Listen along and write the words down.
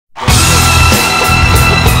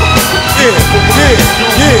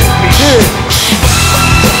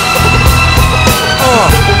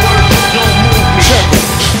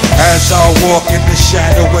As I walk in the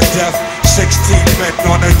shadow of death, 16 men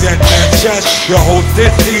on a dead man's chest. Your whole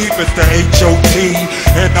this team is the H.O.T.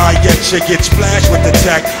 And I yet you get splashed with the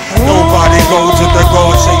tech. Nobody goes to the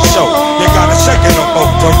guard say so. You got a second or more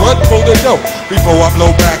to run through the dough. Before I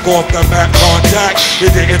blow back off the map contact, you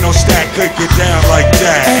didn't know stack could get down like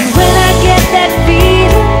that.